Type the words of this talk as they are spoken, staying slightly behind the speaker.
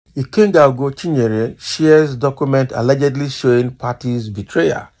Ugochinyere shares document allegedly showing party's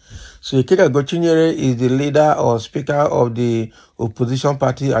betrayal. So Ugochinyere is the leader or speaker of the opposition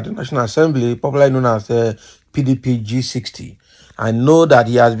party at the National Assembly, popularly known as PDP G60. I know that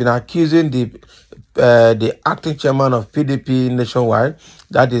he has been accusing the acting chairman of PDP nationwide,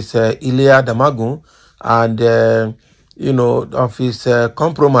 that is Damagun, and of his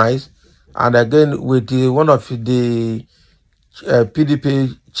compromise, and again with one of the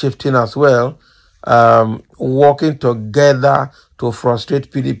PDP chieftain as well, working together to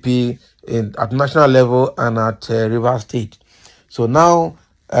frustrate PDP at national level and at River State. So now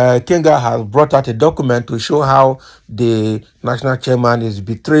Kenga has brought out a document to show how the national chairman is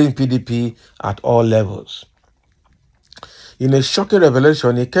betraying PDP at all levels. In a shocking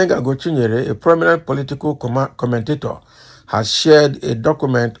revelation, Ugochinyere, a prominent political commentator, has shared a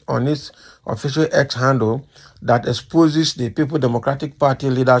document on his official X handle that exposes the People Democratic Party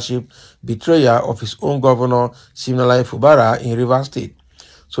leadership betrayal of his own governor, similarly Fubara, in Rivers State.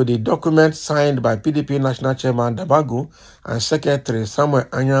 So the document signed by PDP National Chairman Damagun and Secretary Samuel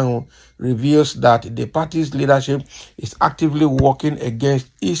Anyanwu reveals that the party's leadership is actively working against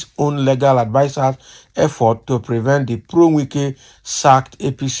its own legal advisors' effort to prevent the pro-Wike sacked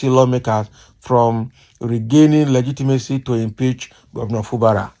APC lawmakers from regaining legitimacy to impeach Governor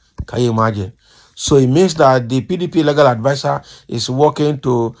Fubara. Can you imagine? So it means that the PDP legal advisor is working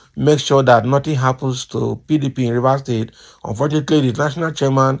to make sure that nothing happens to PDP in Rivers State. Unfortunately, the national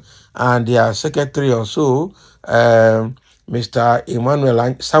chairman and their secretary also, Mr.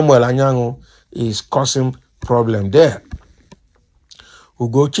 Samuel Anyanwu, is causing problem there.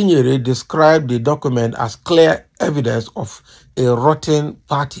 Ugochinyere described the document as clear evidence of a rotten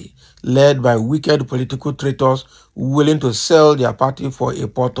party led by wicked political traitors willing to sell their party for a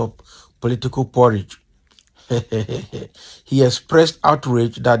pot of political porridge. He expressed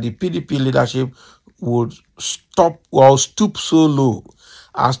outrage that the PDP leadership would stoop so low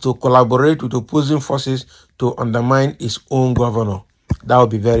as to collaborate with opposing forces to undermine its own governor. That would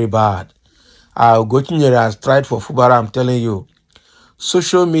be very bad. Ugochinyere has tried for Fubara, I'm telling you.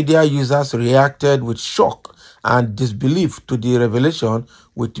 Social media users reacted with shock and disbelief to the revelation,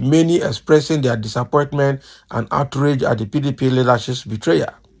 with many expressing their disappointment and outrage at the PDP leadership's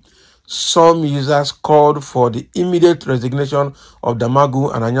betrayal. Some users called for the immediate resignation of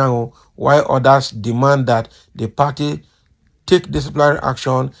Damagun and Anyanwu, while others demand that the party take disciplinary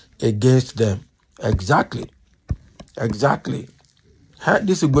action against them. Exactly.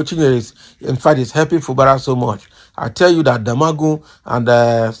 This Ugochinyere is, in fact, is helping Fubara so much. I tell you that Damagun and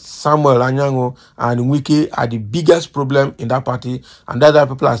Samuel Anyanwu and Wike are the biggest problem in that party, and other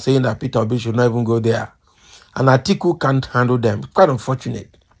people are saying that Peter Obi should not even go there. And Atiku can't handle them. Quite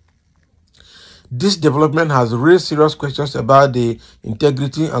unfortunate. This development has raised serious questions about the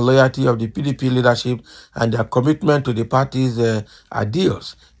integrity and loyalty of the PDP leadership and their commitment to the party's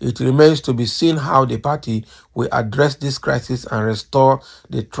ideals. It remains to be seen how the party will address this crisis and restore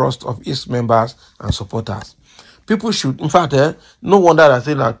the trust of its members and supporters. People should, in fact, no wonder I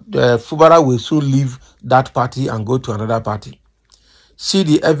say that Fubara will soon leave that party and go to another party. See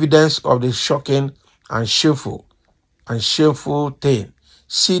the evidence of the shocking and shameful thing.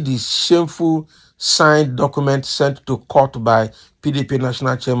 See the shameful signed document sent to court by PDP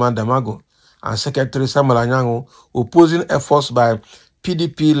National Chairman Damagun and Secretary Samuel Anyanwu, opposing efforts by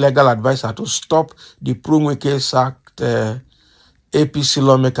PDP legal advisor to stop the pro-Wike sacked APC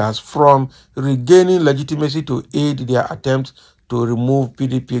lawmakers from regaining legitimacy to aid their attempts to remove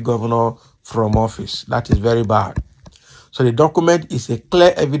PDP governor from office. That is very bad. So the document is a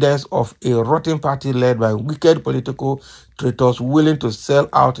clear evidence of a rotten party led by wicked political traitors willing to sell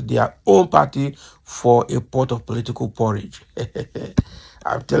out their own party for a pot of political porridge.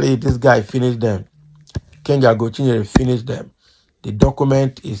 I'm telling you, this guy finished them. Ugochinyere finished them. The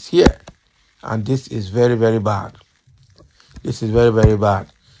document is here, and this is very, very bad. This is very, very bad.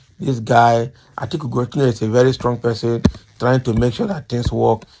 This guy, I think Ugochinyere is a very strong person trying to make sure that things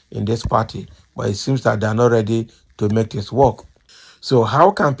work in this party, but it seems that they are not ready to make this work. So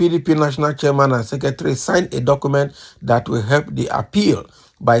how can PDP National Chairman and Secretary sign a document that will help the appeal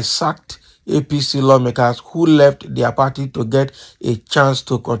by sacked APC lawmakers who left their party to get a chance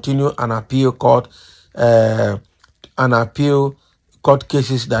to continue an appeal court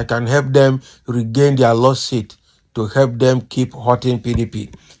cases that can help them regain their lost seat, to help them keep hurting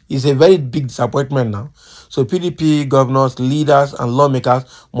PDP? It's a very big disappointment now. So PDP governors, leaders, and lawmakers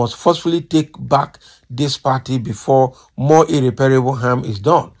must forcefully take back this party before more irreparable harm is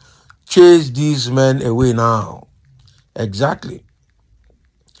done. Chase these men away now. Exactly.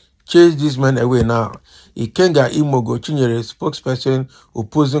 Chase these men away now. Ikenga Ugochinyere, spokesperson,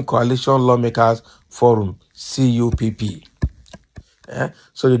 Opposing Coalition Lawmakers Forum, CUPP.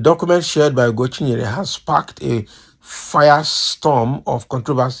 So the document shared by Ugochinyere has sparked a firestorm of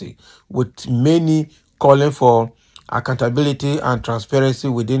controversy, with many calling for accountability and transparency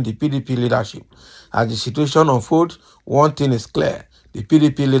within the PDP leadership. As the situation unfolds, one thing is clear: the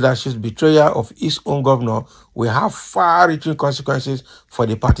PDP leadership's betrayal of its own governor will have far-reaching consequences for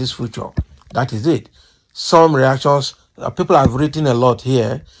the party's future. That is it. Some reactions, people have written a lot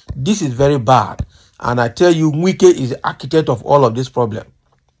here. This is very bad. And I tell you, Wike is the architect of all of this problem.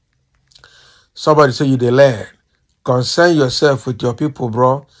 Somebody say you dey learn. Concern yourself with your people,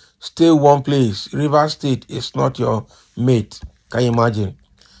 bro. Stay one place. River State is not your mate. Can you imagine?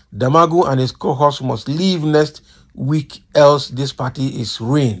 Damagun and his cohorts must leave next week, else this party is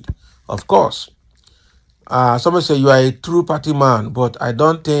ruined. Of course. Somebody say you are a true party man, but I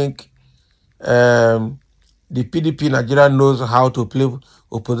don't think the PDP Nigeria knows how to play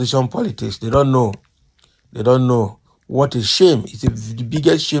opposition politics. They don't know. They don't know. What a shame. It's the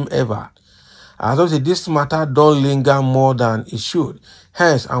biggest shame ever. As I say, this matter don't linger more than it should.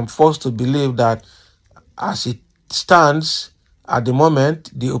 Hence, I'm forced to believe that as it stands at the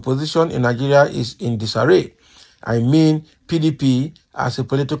moment, the opposition in Nigeria is in disarray. I mean, PDP as a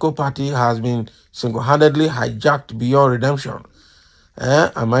political party has been single-handedly hijacked beyond redemption.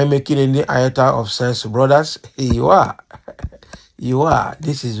 Am I making any iota of sense, brothers? You are. You are.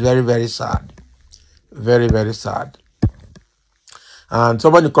 This is very, very sad. Very, very sad. And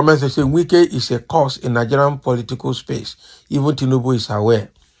somebody in the comments say Wike is a cause in Nigerian political space. Even Tinubu is aware.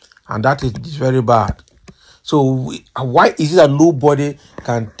 And that is very bad. So why is it that nobody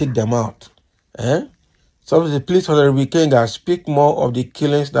can take them out? Somebody say, please, Honorable Kenga, speak more of the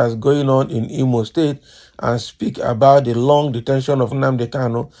killings that's going on in Imo State and speak about the long detention of Nnamdi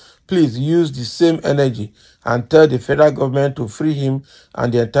Kanu. Please use the same energy and tell the federal government to free him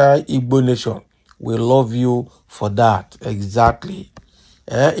and the entire Igbo nation. We love you for that. Exactly.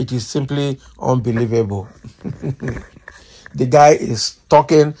 It is simply unbelievable. The guy is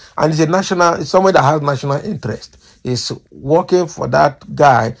talking, and it's someone that has national interest. He's working for that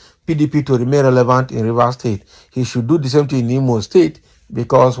guy, PDP, to remain relevant in Rivers State. He should do the same thing in Imo State,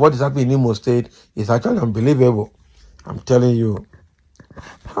 because what is happening in Imo State is actually unbelievable. I'm telling you,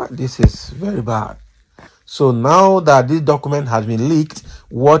 this is very bad. So now that this document has been leaked,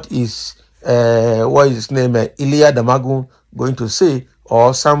 what is his name, Ilya Damagun, going to say,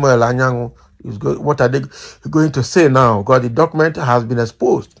 or Samuel Anyanwu is what are they going to say now? Because the document has been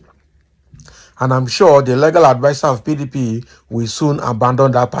exposed, and I'm sure the legal advisor of PDP will soon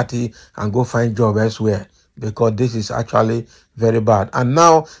abandon that party and go find job elsewhere, because this is actually very bad. And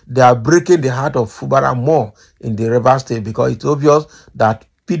now they are breaking the heart of Fubara more in the River State, because it's obvious that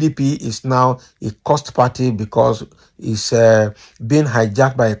PDP is now a cost party, because it's being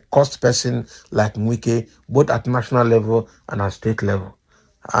hijacked by a cost person like Wike, both at national level and at state level.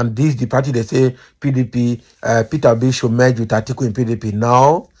 And this the party they say PDP, Peter Obi should merge with Atiku in PDP.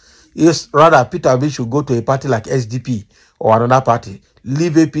 Now, it's rather Peter Obi should go to a party like SDP or another party,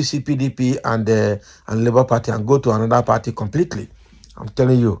 leave APC, PDP, and Labour Party, and go to another party completely. I'm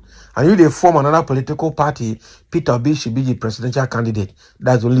telling you. And if they form another political party, Peter Obi should be the presidential candidate.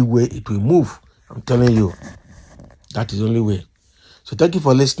 That's the only way it will move. I'm telling you. That is the only way. So thank you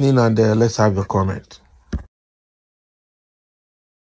for listening, and let's have your comment.